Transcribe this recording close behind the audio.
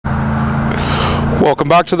Welcome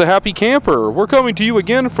back to the Happy Camper. We're coming to you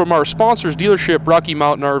again from our sponsor's dealership, Rocky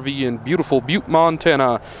Mountain RV in beautiful Butte,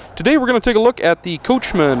 Montana. Today we're going to take a look at the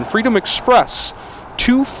Coachmen Freedom Express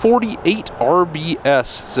 248 RBS.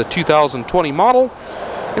 It's a 2020 model,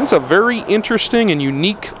 and it's a very interesting and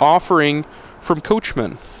unique offering from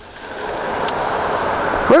Coachmen.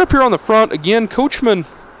 Right up here on the front, again, Coachmen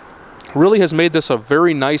really has made this a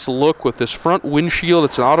very nice look with this front windshield.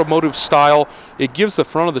 It's an automotive style. It gives the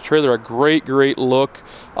front of the trailer a great look.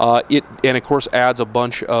 And of course adds a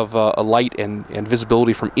bunch of light and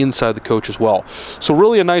visibility from inside the coach as well. So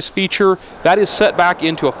really a nice feature. That is set back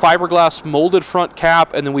into a fiberglass molded front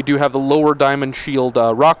cap, and then we do have the lower diamond shield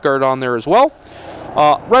rock guard on there as well.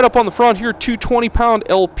 Right up on the front here, two 20-pound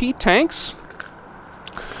LP tanks.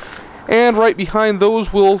 And right behind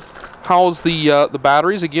those will house the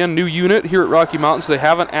batteries. Again, new unit here at Rocky Mountain, so they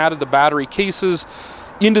haven't added the battery cases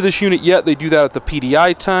into this unit yet. They do that at the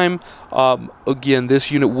PDI time. Again,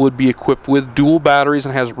 this unit would be equipped with dual batteries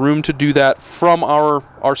and has room to do that from our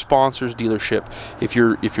sponsor's dealership. If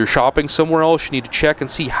you're shopping somewhere else, you need to check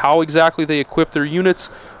and see how exactly they equip their units.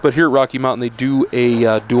 But here at Rocky Mountain, they do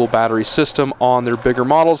a dual battery system on their bigger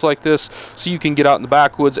models like this, so you can get out in the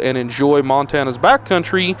backwoods and enjoy Montana's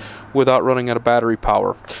backcountry without running out of battery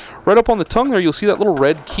power. Right up on the tongue there, you'll see that little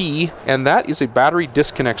red key, and that is a battery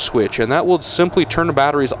disconnect switch, and that will simply turn the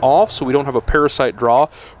batteries off so we don't have a parasite draw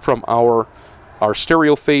from our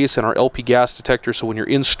stereo face and our LP gas detector. So when you're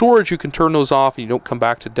in storage, you can turn those off and you don't come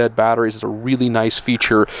back to dead batteries. It's a really nice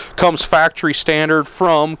feature. Comes factory standard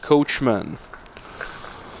from Coachmen.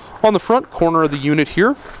 On the front corner of the unit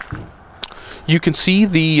here, you can see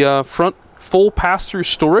the front full pass-through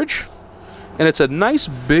storage. And it's a nice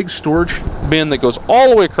big storage bin that goes all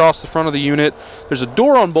the way across the front of the unit. There's a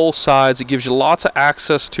door on both sides. It gives you lots of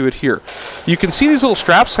access to it here. You can see these little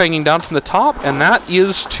straps hanging down from the top, and that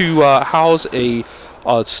is to house a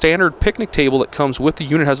standard picnic table that comes with the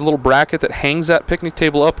unit. It has a little bracket that hangs that picnic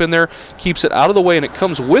table up in there, keeps it out of the way, and it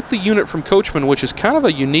comes with the unit from Coachmen, which is kind of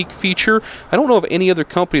a unique feature. I don't know of any other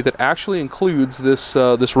company that actually includes this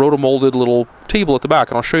this rotomolded little table at the back,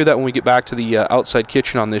 and I'll show you that when we get back to the outside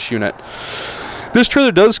kitchen on this unit. This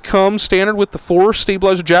trailer does come standard with the 4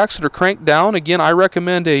 stabilizer jacks that are cranked down. Again, I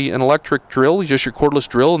recommend an electric drill, just your cordless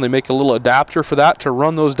drill, and they make a little adapter for that to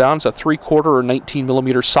run those down. It's a 3/4 or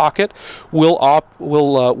 19mm socket. We'll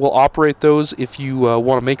operate those. If you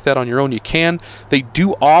want to make that on your own, you can. They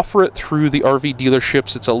do offer it through the RV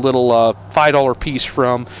dealerships. It's a little $5 piece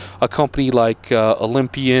from a company like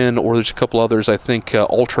Olympian, or there's a couple others. I think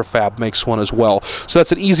UltraFab makes one as well. So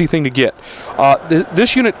that's an easy thing to get.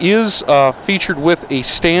 This unit is featured with a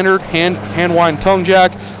standard hand wind tongue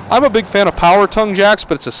jack. I'm a big fan of power tongue jacks,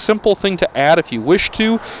 but it's a simple thing to add if you wish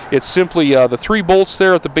to. It's simply the 3 bolts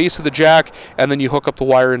there at the base of the jack, and then you hook up the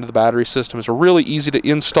wire into the battery system. It's really easy to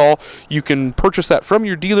install. You can purchase that from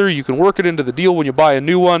your dealer. You can work it into the deal when you buy a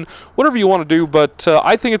new one, whatever you want to do, but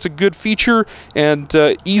I think it's a good feature and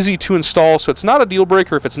easy to install, so it's not a deal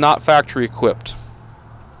breaker if it's not factory equipped.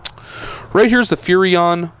 Right here's the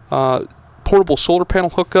Furrion portable solar panel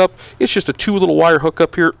hookup. It's just a 2 little wire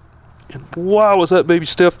hookup here, and wow, is that baby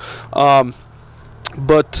stiff.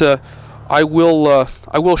 But I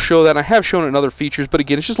will show that. I have shown it in other features, but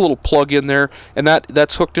again, it's just a little plug in there, and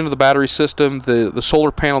that's hooked into the battery system. The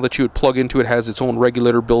solar panel that you would plug into it has its own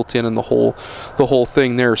regulator built in, and the whole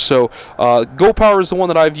thing there. So Go Power is the one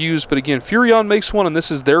that I've used, but again, Furrion makes one, and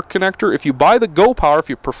this is their connector. If you buy the Go Power, if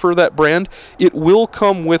you prefer that brand, it will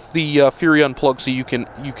come with the Furrion plug, so you can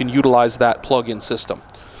utilize that plug-in system.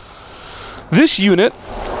 This unit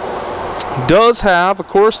does have, of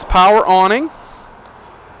course, the power awning.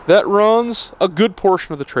 That runs a good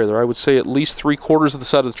portion of the trailer. I would say at least 3/4 of the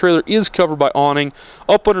side of the trailer is covered by awning.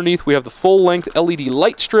 Up underneath, we have the full-length LED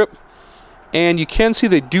light strip, and you can see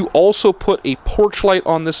they do also put a porch light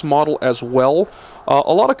on this model as well.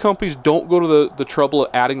 A lot of companies don't go to the trouble of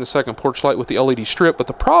adding the second porch light with the LED strip, but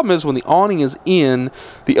the problem is when the awning is in,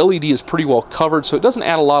 the LED is pretty well covered, so it doesn't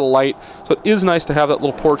add a lot of light. So it is nice to have that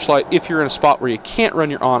little porch light if you're in a spot where you can't run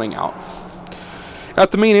your awning out.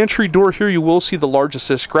 At the main entry door here, you will see the large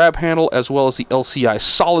assist grab handle as well as the LCI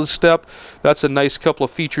solid step. That's a nice couple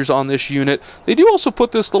of features on this unit. They do also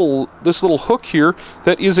put this little hook here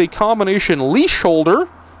that is a combination leash holder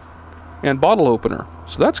and bottle opener.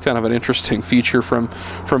 So that's kind of an interesting feature from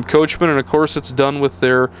Coachmen, and of course it's done with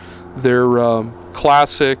their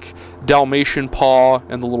classic Dalmatian paw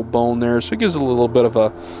and the little bone there, so it gives it a little bit of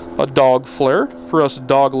a dog flair for us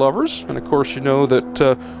dog lovers. And of course, you know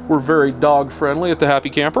that we're very dog friendly at the Happy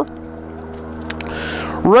Camper.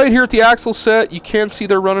 Right here at the axle set, you can see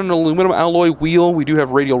they're running an aluminum alloy wheel. We do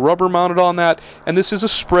have radial rubber mounted on that, and this is a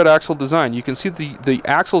spread axle design. You can see the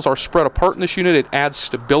axles are spread apart in this unit. It adds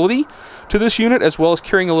stability to this unit, as well as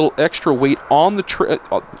carrying a little extra weight on the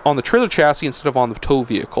trailer chassis instead of on the tow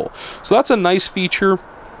vehicle. So that's a nice feature.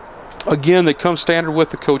 Again, that comes standard with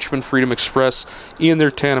the Coachmen Freedom Express in their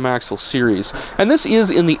tandem axle series. And this is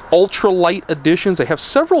in the ultralight editions. They have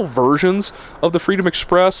several versions of the Freedom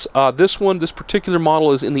Express. This particular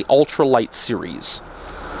model is in the ultralight series.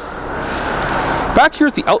 Back here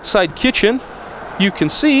at the outside kitchen, you can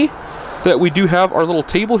see that we do have our little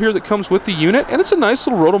table here that comes with the unit, and it's a nice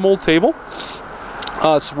little rotomold table.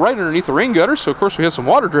 It's right underneath the rain gutter, so of course we have some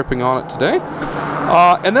water dripping on it today.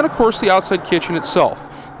 And then of course the outside kitchen itself.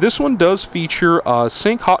 This one does feature a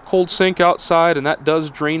sink, hot-cold sink outside, and that does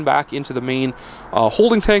drain back into the main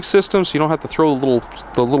holding tank system, so you don't have to throw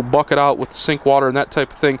the little bucket out with the sink water and that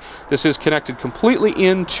type of thing. This is connected completely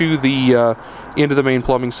into the main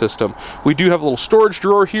plumbing system. We do have a little storage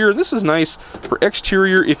drawer here. This is nice for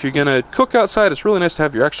exterior. If you're going to cook outside, it's really nice to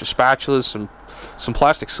have your extra spatulas, some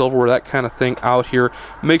plastic silverware, that kind of thing out here.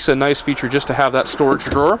 Makes a nice feature just to have that storage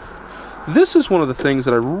drawer. This is one of the things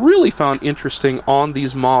that I really found interesting on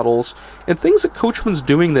these models, and things that Coachmen's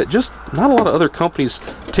doing that just not a lot of other companies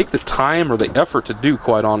take the time or the effort to do,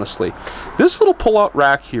 quite honestly. This little pull-out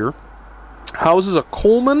rack here houses a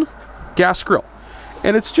Coleman gas grill,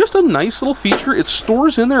 and it's just a nice little feature. It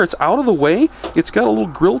stores in there, it's out of the way, it's got a little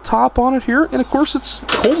grill top on it here, and of course it's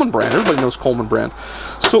Coleman brand. Everybody knows Coleman brand.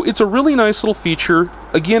 So it's a really nice little feature.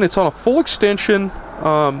 Again, it's on a full extension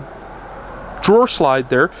drawer slide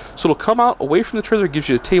there, so it'll come out away from the trailer. It gives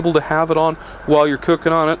you a table to have it on while you're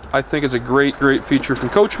cooking on it. I think it's a great feature from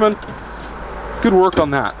Coachmen. Good work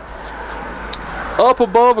on that. Up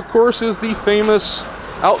above, of course, is the famous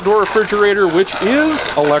outdoor refrigerator, which is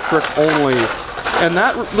electric only. And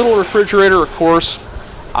that little refrigerator, of course,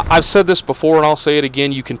 I've said this before and I'll say it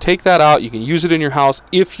again, you can take that out, you can use it in your house.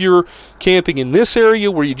 If you're camping in this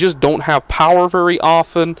area where you just don't have power very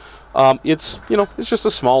often, it's just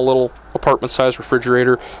a small little apartment-sized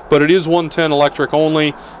refrigerator, but it is 110 electric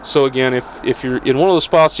only. So again, if you're in one of those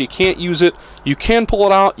spots you can't use it, you can pull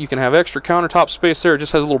it out. You can have extra countertop space there. It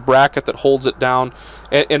just has a little bracket that holds it down,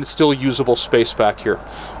 and it's still usable space back here.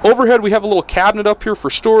 Overhead, we have a little cabinet up here for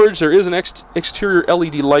storage. There is an exterior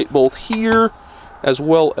LED light both here as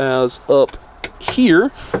well as up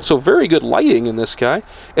here, so very good lighting in this guy.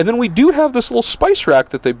 And then we do have this little spice rack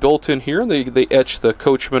that they built in here. They etched the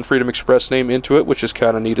Coachmen Freedom Express name into it, which is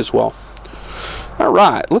kind of neat as well.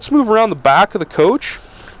 Alright, let's move around the back of the coach.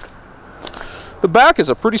 The back is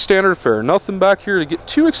a pretty standard affair. Nothing back here to get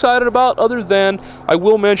too excited about, other than I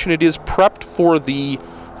will mention it is prepped for the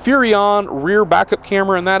Furrion rear backup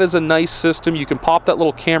camera, and that is a nice system. You can pop that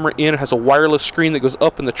little camera in. It has a wireless screen that goes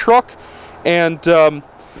up in the truck, and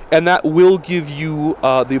that will give you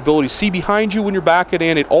the ability to see behind you when you're backing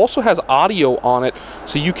in. It also has audio on it,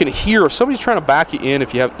 so you can hear if somebody's trying to back you in.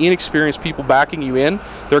 If you have inexperienced people backing you in,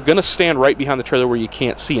 they're going to stand right behind the trailer where you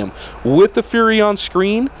can't see them. With the Furrion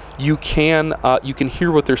screen, you can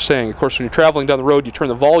hear what they're saying. Of course, when you're traveling down the road, you turn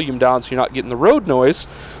the volume down so you're not getting the road noise,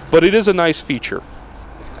 but it is a nice feature.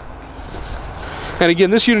 And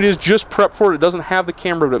again, this unit is just prepped for it. It doesn't have the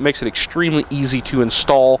camera, but it makes it extremely easy to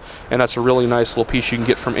install, and that's a really nice little piece you can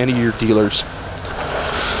get from any of your dealers.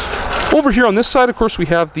 Over here on this side, of course, we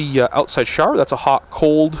have the outside shower. That's a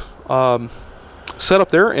hot-cold setup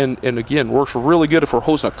there, and again, works really good if we're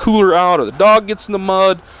hosing a cooler out, or the dog gets in the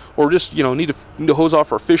mud, or just need to hose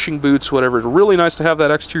off our fishing boots, whatever. It's really nice to have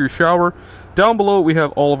that exterior shower. Down below, we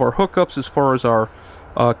have all of our hookups as far as our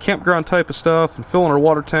campground type of stuff, and filling our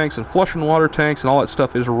water tanks and flushing water tanks, and all that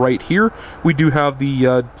stuff is right here. We do have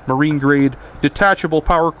the marine grade detachable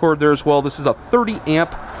power cord there as well. This is a 30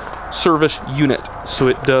 amp service unit, so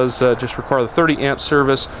it does just require the 30 amp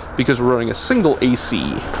service because we're running a single AC.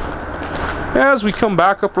 As we come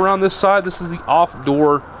back up around this side, this is the off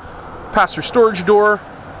door pass-through storage door.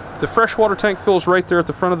 The freshwater tank fills right there at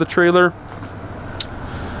the front of the trailer.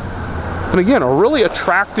 And again, a really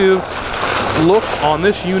attractive look on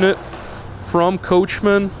this unit from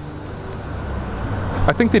Coachmen.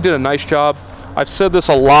 I think they did a nice job. I've said this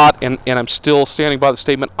a lot, and I'm still standing by the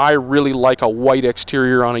statement. I really like a white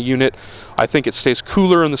exterior on a unit. I think it stays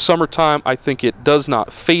cooler in the summertime. I think it does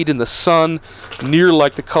not fade in the sun near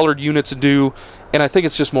like the colored units do, and I think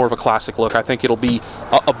it's just more of a classic look. I think it'll be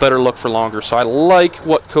a better look for longer, so I like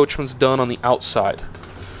what Coachmen's done on the outside.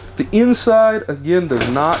 The inside, again, does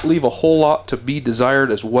not leave a whole lot to be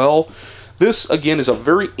desired as well. This, again, is a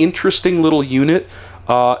very interesting little unit.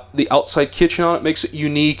 The outside kitchen on it makes it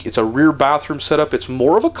unique. It's a rear bathroom setup. It's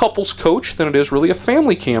more of a couples coach than it is really a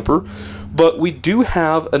family camper, but we do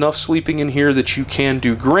have enough sleeping in here that you can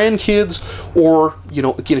do grandkids, or, you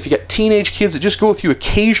know, again, if you got teenage kids that just go with you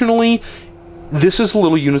occasionally, this is a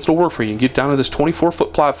little unit that'll work for you. You get down to this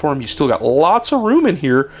 24-foot platform. You still got lots of room in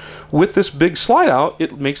here with this big slide out.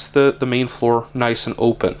 It makes the main floor nice and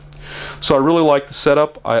open. So I really like the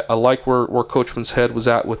setup. I like where Coachman's head was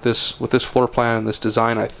at with this floor plan and this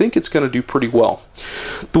design. I think it's going to do pretty well.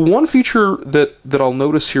 The one feature that I'll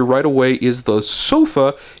notice here right away is the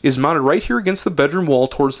sofa is mounted right here against the bedroom wall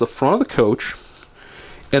towards the front of the coach,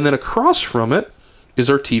 and then across from it is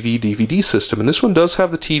our TV DVD system. And this one does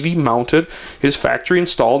have the TV mounted. It is factory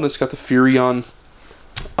installed, and it's got the Furrion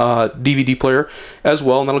DVD player as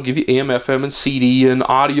well, and that'll give you AM, FM, and CD, and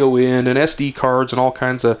audio in, and SD cards, and all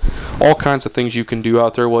kinds of things you can do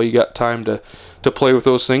out there while you got time to play with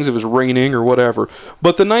those things if it's raining or whatever.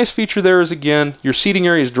 But the nice feature there is, again, your seating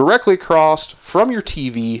area is directly across from your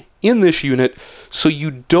TV in this unit, so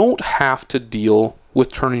you don't have to deal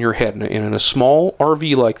with turning your head. And in a small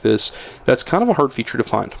RV like this, that's kind of a hard feature to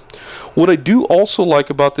find. What I do also like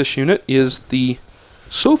about this unit is the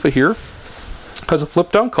sofa here has a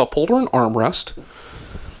flip-down cup holder and armrest.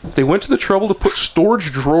 They went to the trouble to put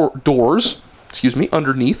storage doors,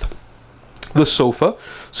 underneath the sofa,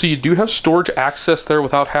 so you do have storage access there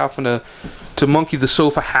without having to monkey the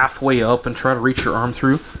sofa halfway up and try to reach your arm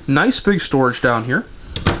through. Nice big storage down here.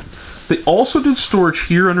 They also did storage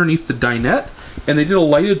here underneath the dinette, and they did a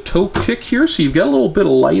lighted toe kick here, so you've got a little bit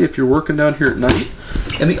of light if you're working down here at night.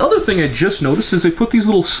 And the other thing I just noticed is they put these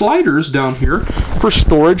little sliders down here for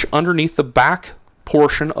storage underneath the back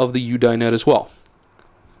portion of the U-dinette as well.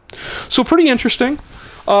 So pretty interesting.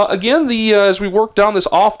 Again, as we work down this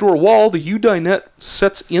off-door wall, the U-dinette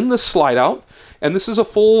sets in the slide out, and this is a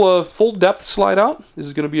full depth slide out. This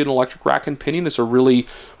is going to be an electric rack and pinion. It's a really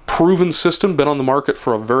proven system, been on the market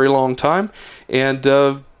for a very long time, and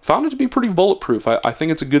found it to be pretty bulletproof. I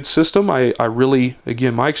think it's a good system. I really,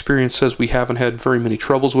 again, my experience says we haven't had very many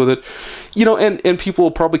troubles with it. You know, and people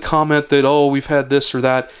will probably comment that, oh, we've had this or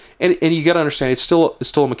that. And you got to understand, it's still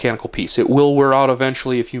a mechanical piece. It will wear out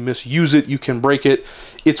eventually. If you misuse it, you can break it.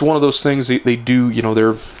 It's one of those things they do, you know,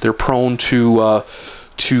 they're prone to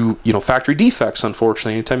you know, factory defects,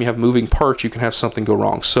 unfortunately. Anytime you have moving parts, you can have something go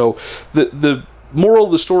wrong. So the moral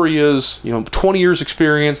of the story is, you know, 20 years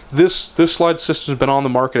experience. This slide system has been on the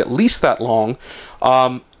market at least that long.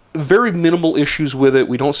 Very minimal issues with it.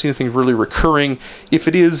 We don't see anything really recurring. If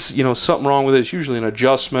it is, you know, something wrong with it, it's usually an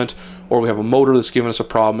adjustment, or we have a motor that's giving us a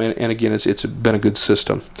problem. And again, it's been a good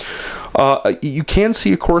system. You can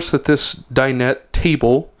see, of course, that this dinette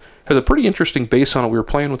table has a pretty interesting base on it. We were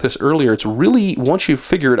playing with this earlier. It's really, once you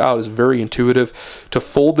figure it out, it's very intuitive to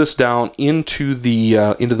fold this down into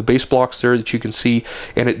the base blocks there that you can see,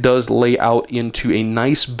 and it does lay out into a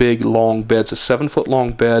nice big long bed. It's a 7-foot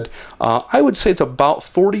long bed. I would say it's about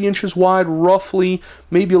 40 inches wide, roughly,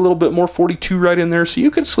 maybe a little bit more, 42 right in there. So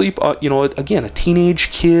you can sleep, you know, again, a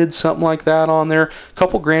teenage kid, something like that on there, a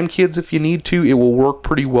couple grandkids if you need to. It will work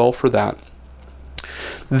pretty well for that.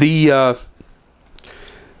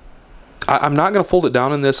 I'm not going to fold it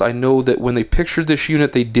down in this. I know that when they pictured this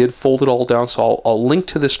unit, they did fold it all down, so I'll link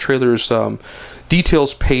to this trailer's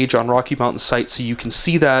details page on Rocky Mountain site so you can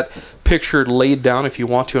see that pictured laid down if you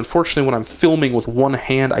want to. Unfortunately, when I'm filming with one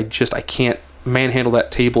hand, I can't manhandle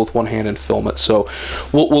that table with one hand and film it. So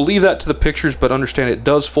we'll leave that to the pictures, but understand it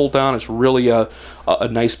does fold down. It's really a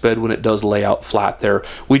nice bed when it does lay out flat there.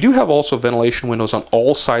 We do have also ventilation windows on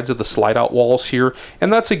all sides of the slide out walls here,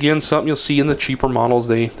 and that's again something you'll see in the cheaper models.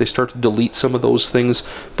 They start to delete some of those things,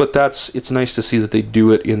 but it's nice to see that they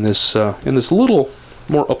do it in this little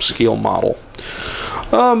more upscale model.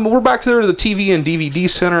 We're back there to the TV and DVD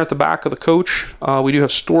center at the back of the coach. We do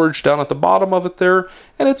have storage down at the bottom of it there,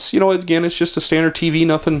 and it's, you know, again, it's just a standard TV,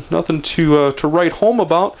 nothing to write home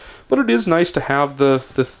about, but it is nice to have the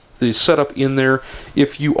setup in there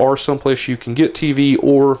if you are someplace you can get TV,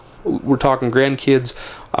 or we're talking grandkids.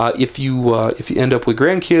 If you end up with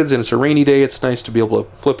grandkids and it's a rainy day, it's nice to be able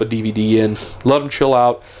to flip a DVD in, let them chill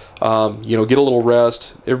out. You know, get a little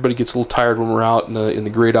rest. Everybody gets a little tired when we're out in the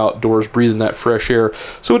great outdoors, breathing that fresh air.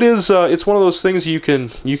 So it is. It's one of those things you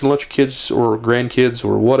can let your kids or grandkids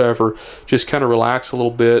or whatever just kind of relax a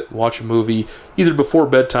little bit, watch a movie, either before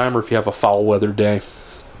bedtime or if you have a foul weather day.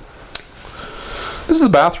 This is the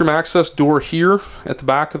bathroom access door here at the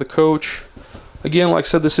back of the coach. Again, like I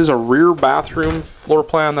said, this is a rear bathroom floor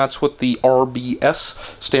plan. That's what the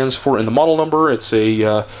RBS stands for in the model number. It's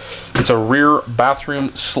a rear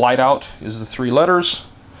bathroom slide out is the 3 letters.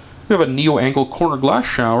 We have a neo-angle corner glass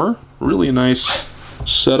shower. Really nice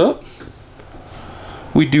setup.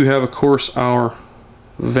 We do have, of course, our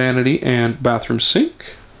vanity and bathroom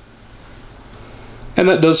sink. And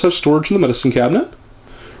that does have storage in the medicine cabinet.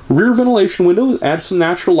 Rear ventilation window, add some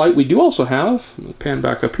natural light. We do also have, let me pan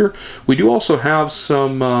back up here, we do also have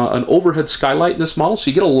some an overhead skylight in this model, so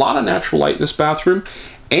you get a lot of natural light in this bathroom,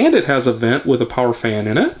 and it has a vent with a power fan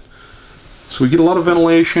in it. So we get a lot of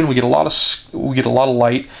ventilation, we get a lot of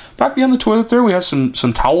light. Back behind the toilet there, we have some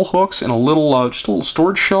towel hooks and a little just a little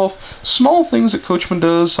storage shelf. Small things that Coachmen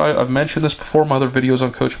does. I've mentioned this before in my other videos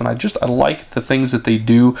on Coachmen. I like the things that they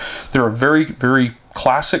do. They're a very, very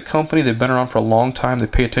classic company. They've been around for a long time. They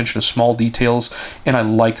pay attention to small details, and I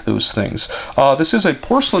like those things. This is a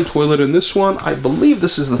porcelain toilet in this one. I believe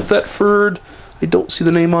this is the Thetford. I don't see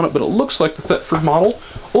the name on it, but it looks like the Thetford model.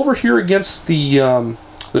 Over here against the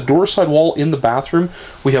door side wall in the bathroom,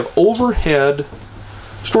 we have overhead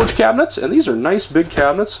storage cabinets, and these are nice big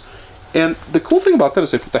cabinets. And the cool thing about that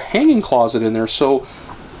is they put the hanging closet in there. So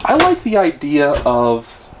I like the idea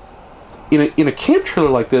of, in a camp trailer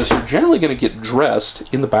like this, you're generally going to get dressed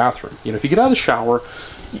in the bathroom. You know, if you get out of the shower,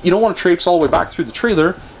 you don't want to traipse all the way back through the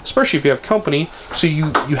trailer, especially if you have company, so you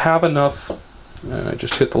have enough. And I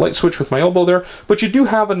just hit the light switch with my elbow there. But you do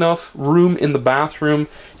have enough room in the bathroom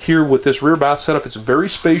here with this rear bath setup. It's very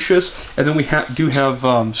spacious, and then we do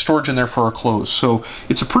have storage in there for our clothes. So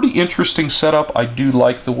it's a pretty interesting setup. I do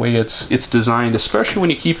like the way it's designed, especially when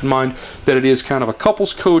you keep in mind that it is kind of a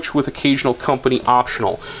couples coach with occasional company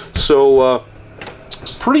optional. So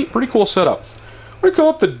pretty cool setup. We go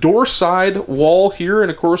up the door side wall here, and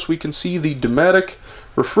of course we can see the Dometic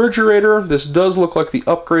refrigerator. This does look like the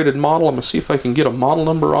upgraded model. I'm going to see if I can get a model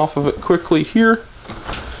number off of it quickly here.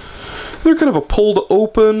 They're kind of a pull to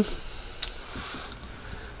open.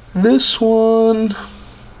 This one,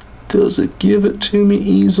 does it give it to me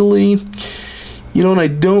easily? You know, and I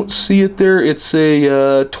don't see it there. It's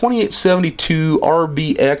a 2872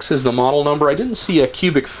 RBX is the model number. I didn't see a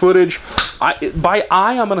cubic footage. By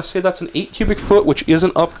eye, I'm going to say that's an 8 cubic foot, which is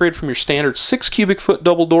an upgrade from your standard 6 cubic foot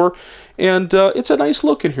double door. And it's a nice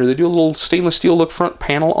look in here. They do a little stainless steel look front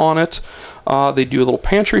panel on it. They do a little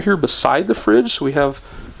pantry here beside the fridge, so we have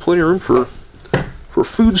plenty of room for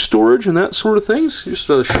food storage and that sort of things. Just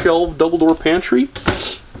a shelved double door pantry.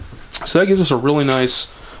 So that gives us a really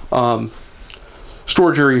nice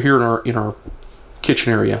storage area here in our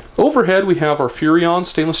kitchen area. Overhead, we have our Furrion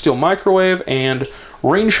stainless steel microwave and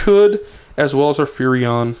range hood, as well as our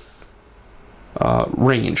Furrion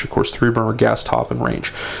range, of course, 3-burner gas top and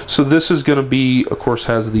range. So this is going to be, of course,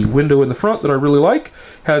 has the window in the front that I really like,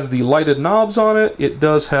 has the lighted knobs on it. It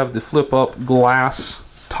does have the flip up glass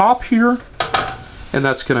top here, and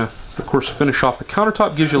that's going to, of course, finish off the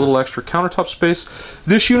countertop, gives you a little extra countertop space.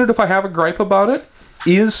 This unit, if I have a gripe about it,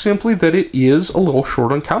 is simply that it is a little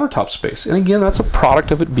short on countertop space. And again, that's a product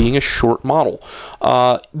of it being a short model.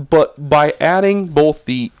 But by adding both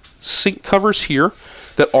the sink covers here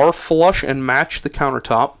that are flush and match the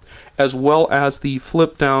countertop, as well as the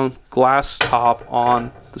flip down glass top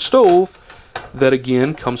on the stove that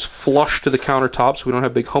again comes flush to the countertop, so we don't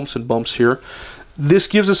have big humps and bumps here, this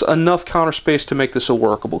gives us enough counter space to make this a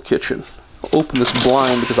workable kitchen. I'll open this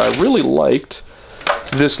blind because I really liked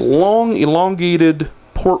this long elongated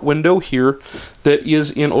port window here that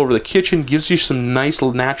is in over the kitchen. Gives you some nice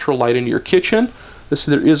natural light into your kitchen.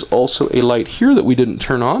 There is also a light here that we didn't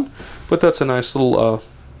turn on, but that's a nice little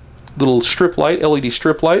little strip light, LED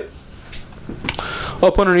strip light.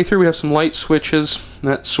 Up underneath here we have some light switches,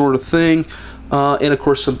 that sort of thing, and of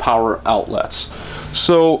course some power outlets.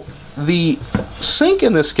 So the sink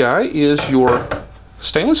in this guy is your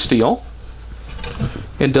stainless steel.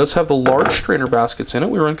 It does have the large strainer baskets in it.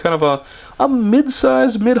 We run kind of a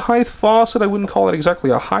mid-size, mid-height faucet. I wouldn't call it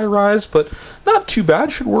exactly a high-rise, but not too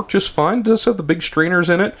bad. Should work just fine. It does have the big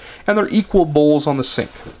strainers in it, and they're equal bowls on the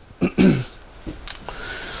sink. The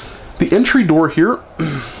entry door here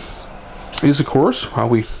is, of course, how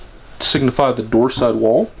we signify the door side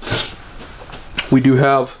wall. We do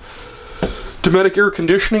have Dometic air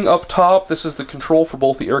conditioning up top. This is the control for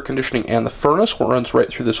both the air conditioning and the furnace. It runs right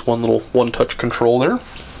through this one little one-touch control there.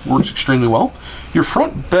 Works extremely well. Your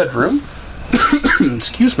front bedroom,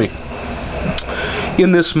 excuse me,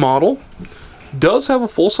 in this model does have a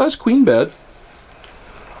full-size queen bed,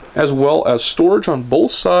 as well as storage on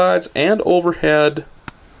both sides and overhead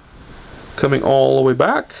coming all the way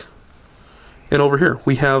back. And over here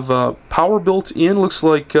we have power built in. Looks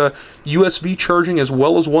like USB charging as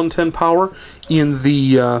well as 110 power in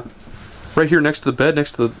the right here next to the bed,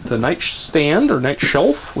 next to the nightstand or night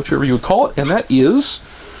shelf, whichever you would call it. And that is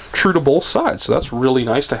true to both sides. So that's really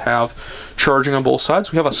nice to have charging on both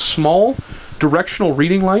sides. We have a small directional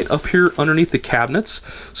reading light up here underneath the cabinets,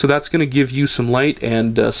 so that's going to give you some light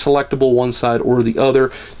and selectable one side or the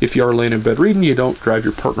other. If you are laying in bed reading, you don't drive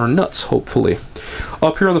your partner nuts, hopefully.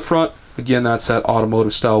 Up here on the front, again, that's that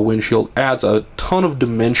automotive style windshield. Adds a ton of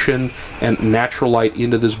dimension and natural light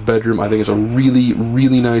into this bedroom. I think it's a really,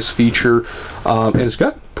 really nice feature. And it's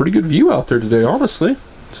got pretty good view out there today, honestly.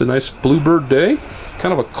 It's a nice bluebird day.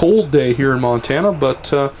 Kind of a cold day here in Montana,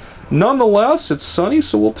 but nonetheless, it's sunny,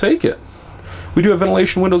 so we'll take it. We do have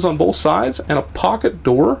ventilation windows on both sides and a pocket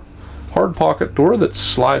door, hard pocket door that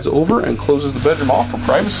slides over and closes the bedroom off for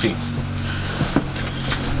privacy.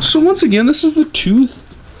 So once again, this is the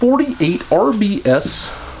 248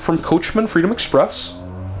 RBS from Coachmen Freedom Express.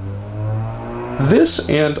 This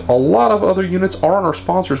and a lot of other units are on our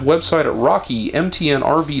sponsor's website at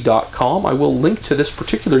rockymtnrv.com. I will link to this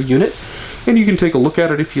particular unit, and you can take a look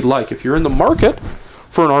at it if you'd like. If you're in the market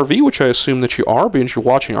for an RV, which I assume that you are, being you're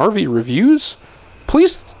watching RV reviews,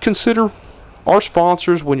 please consider our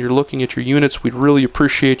sponsors when you're looking at your units. We'd really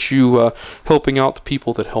appreciate you helping out the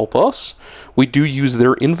people that help us. We do use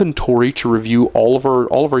their inventory to review all of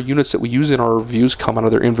our units that we use in our reviews. Come out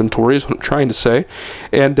of their inventory is what I'm trying to say,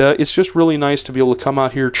 and it's just really nice to be able to come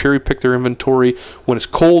out here, cherry pick their inventory when it's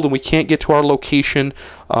cold and we can't get to our location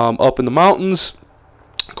up in the mountains,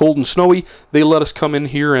 cold and snowy. They let us come in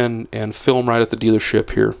here and film right at the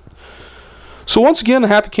dealership here. So once again, the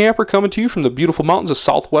Happy Camper coming to you from the beautiful mountains of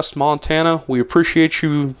southwest Montana. We appreciate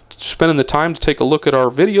you spending the time to take a look at our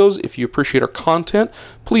videos. If you appreciate our content,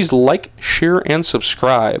 please like, share, and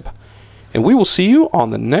subscribe. And we will see you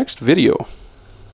on the next video.